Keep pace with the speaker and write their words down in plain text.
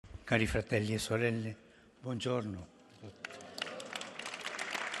Cari fratelli e sorelle, buongiorno.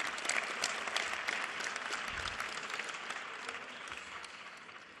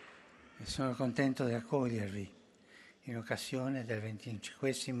 Sono contento di accogliervi in occasione del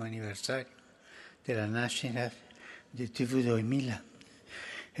 25° anniversario della nascita di TV 2000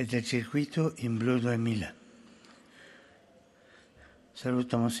 e del circuito in Blu 2000.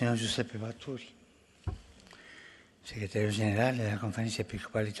 Saluto Monsignor Giuseppe Batturi, segretario generale della Conferenza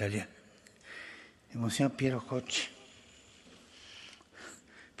Episcopale Italiana, e Monsignor Piero Cocci,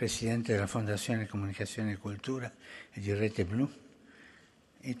 presidente della Fondazione Comunicazione e Cultura e di Rete Blu,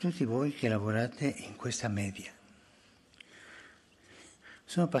 e tutti voi che lavorate in questa media.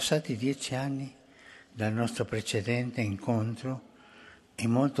 Sono passati 10 anni dal nostro precedente incontro e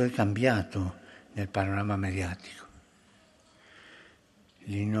molto è cambiato nel panorama mediatico.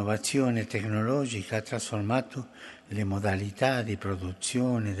 L'innovazione tecnologica ha trasformato le modalità di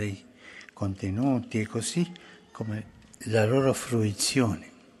produzione dei contenuti e così come la loro fruizione.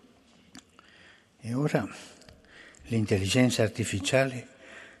 E ora l'intelligenza artificiale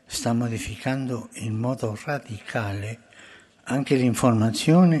sta modificando in modo radicale anche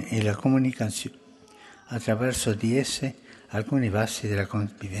l'informazione e la comunicazione, attraverso di esse alcuni passi della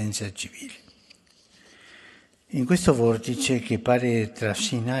convivenza civile. In questo vortice che pare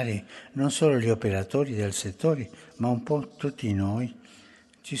trascinare non solo gli operatori del settore, ma un po' tutti noi,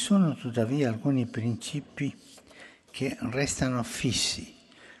 ci sono tuttavia alcuni principi che restano fissi,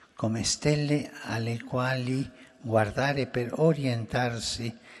 come stelle alle quali guardare per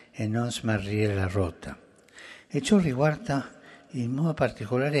orientarsi e non smarrire la rotta. E ciò riguarda in modo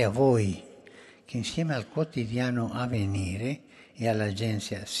particolare a voi, che insieme al quotidiano Avvenire e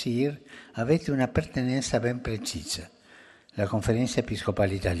all'agenzia SIR avete un'appartenenza ben precisa, la Conferenza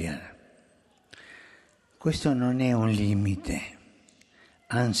Episcopale Italiana. Questo non è un limite,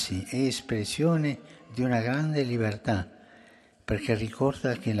 anzi è espressione di una grande libertà, perché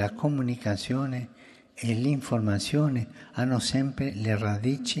ricorda che la comunicazione e l'informazione hanno sempre le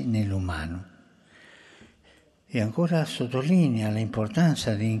radici nell'umano. E ancora sottolinea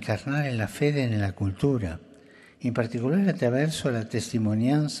l'importanza di incarnare la fede nella cultura, in particolare attraverso la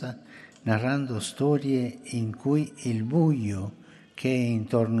testimonianza, narrando storie in cui il buio che è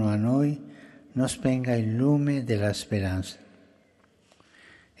intorno a noi non spenga il lume della speranza.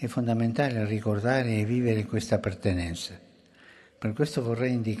 È fondamentale ricordare e vivere questa appartenenza. Per questo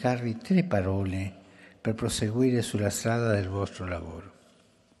vorrei indicarvi 3 parole per proseguire sulla strada del vostro lavoro.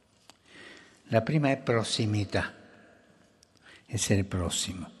 La prima è prossimità, essere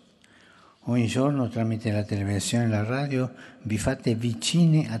prossimo. Ogni giorno tramite la televisione e la radio vi fate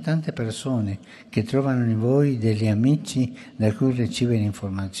vicini a tante persone che trovano in voi degli amici da cui ricevere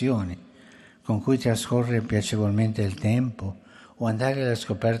informazioni, con cui trascorrere piacevolmente il tempo o andare alla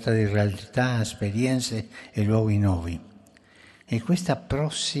scoperta di realtà, esperienze e luoghi nuovi. E questa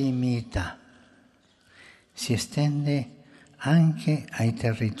prossimità si estende anche ai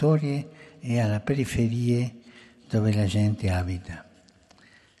territori e alle periferie dove la gente abita.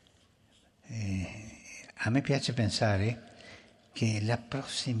 A me piace pensare che la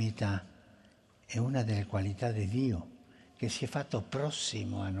prossimità è una delle qualità di Dio, che si è fatto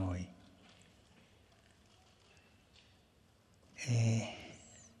prossimo a noi. E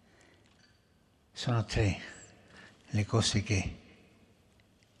sono 3 le cose che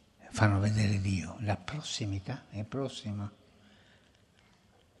fanno vedere Dio. La prossimità è prossima.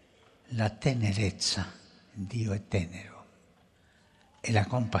 La tenerezza, Dio è tenero. E la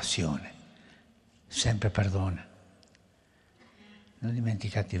compassione, sempre perdona. Non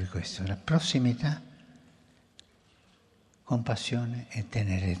dimenticatevi questo, la prossimità, compassione e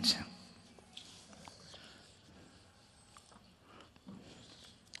tenerezza.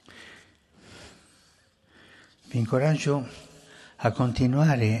 Vi incoraggio a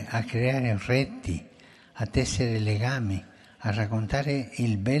continuare a creare reti, a tessere legami, a raccontare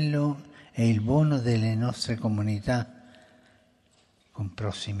il bello e il buono delle nostre comunità con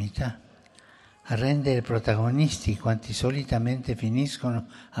prossimità, a rendere protagonisti quanti solitamente finiscono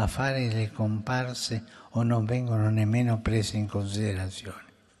a fare le comparse o non vengono nemmeno presi in considerazione.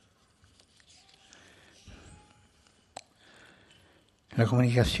 La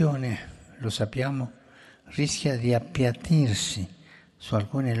comunicazione, lo sappiamo, rischia di appiattirsi su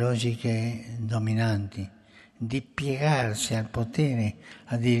alcune logiche dominanti, di piegarsi al potere,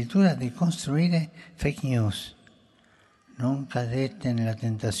 addirittura di costruire fake news. Non cadete nella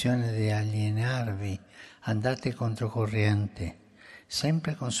tentazione di alienarvi, andate controcorrente,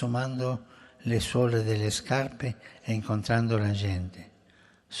 sempre consumando le suole delle scarpe e incontrando la gente.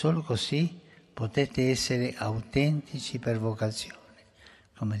 Solo così potete essere autentici per vocazione,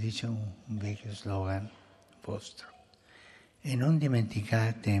 come dice un vecchio slogan vostro. E non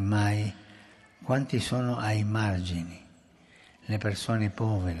dimenticate mai quanti sono ai margini, le persone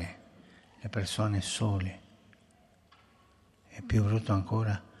povere, le persone sole e più brutto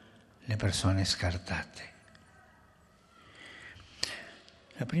ancora, le persone scartate.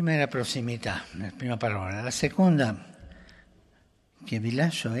 La prima è la prossimità, la prima parola. La seconda che vi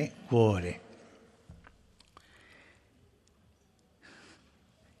lascio è cuore.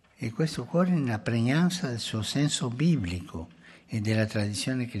 E questo cuore nella pregnanza del suo senso biblico e della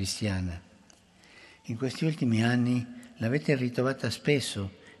tradizione cristiana. In questi ultimi anni l'avete ritrovata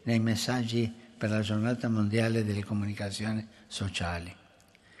spesso nei messaggi per la giornata mondiale delle comunicazioni sociali.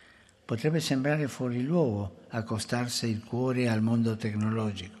 Potrebbe sembrare fuori luogo accostarsi il cuore al mondo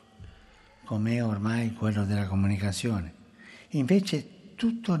tecnologico, come è ormai quello della comunicazione. Invece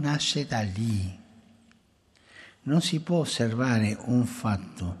tutto nasce da lì. Non si può osservare un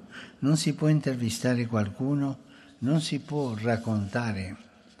fatto, non si può intervistare qualcuno, non si può raccontare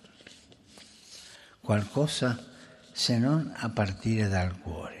qualcosa se non a partire dal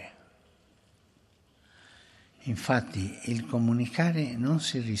cuore. Infatti il comunicare non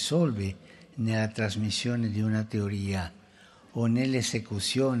si risolve nella trasmissione di una teoria o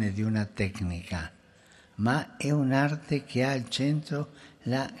nell'esecuzione di una tecnica, ma è un'arte che ha al centro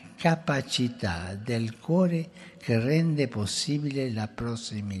la capacità del cuore che rende possibile la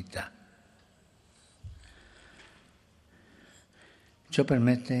prossimità. Ciò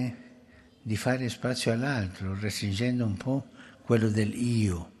permette di fare spazio all'altro, restringendo un po' quello del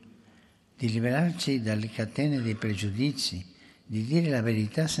io, di liberarci dalle catene dei pregiudizi, di dire la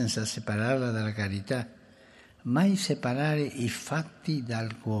verità senza separarla dalla carità, mai separare i fatti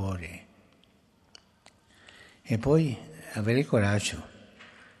dal cuore. E poi avere coraggio.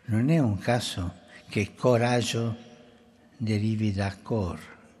 Non è un caso che coraggio derivi da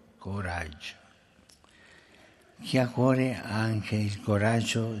coraggio. Chi ha cuore ha anche il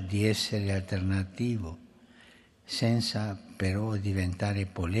coraggio di essere alternativo, senza però diventare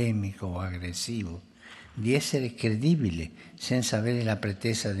polemico o aggressivo, di essere credibile senza avere la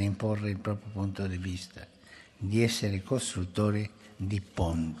pretesa di imporre il proprio punto di vista, di essere costruttore di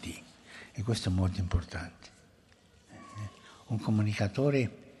ponti. E questo è molto importante. Un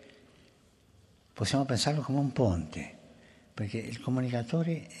comunicatore possiamo pensarlo come un ponte, perché il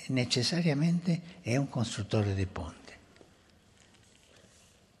comunicatore necessariamente è un costruttore di ponte.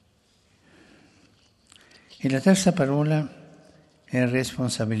 E la terza parola è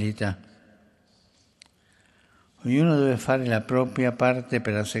responsabilità. Ognuno deve fare la propria parte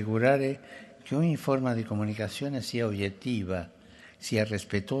per assicurare che ogni forma di comunicazione sia oggettiva, sia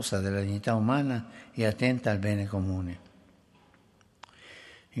rispettosa della dignità umana e attenta al bene comune.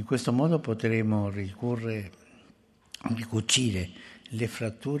 In questo modo potremo ricucire le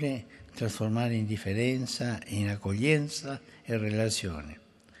fratture, trasformare indifferenza in accoglienza e relazione.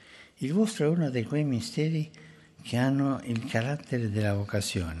 Il vostro è uno di quei misteri che hanno il carattere della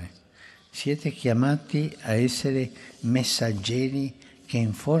vocazione. Siete chiamati a essere messaggeri che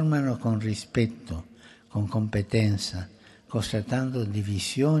informano con rispetto, con competenza, constatando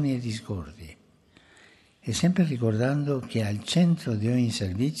divisioni e discordi. E sempre ricordando che al centro di ogni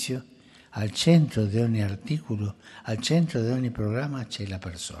servizio, al centro di ogni articolo, al centro di ogni programma c'è la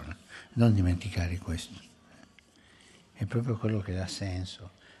persona. Non dimenticare questo. È proprio quello che dà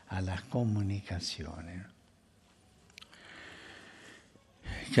senso alla comunicazione.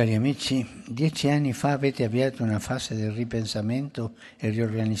 Cari amici, 10 anni fa avete avviato una fase di ripensamento e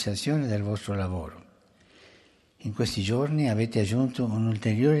riorganizzazione del vostro lavoro. In questi giorni avete aggiunto un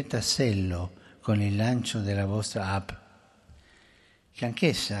ulteriore tassello con il lancio della vostra app, che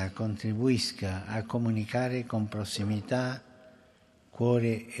anch'essa contribuisca a comunicare con prossimità,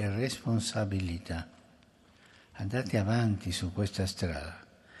 cuore e responsabilità. Andate avanti su questa strada,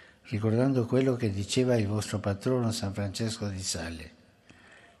 ricordando quello che diceva il vostro patrono San Francesco di Sales.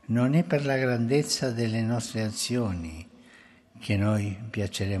 Non è per la grandezza delle nostre azioni che noi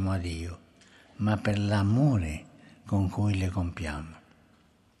piaceremo a Dio, ma per l'amore con cui le compiamo.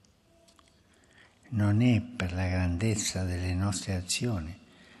 Non è per la grandezza delle nostre azioni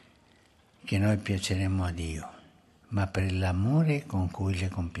che noi piaceremo a Dio, ma per l'amore con cui le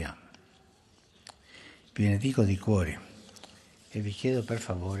compiamo. Vi benedico di cuore e vi chiedo per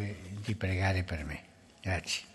favore di pregare per me. Grazie.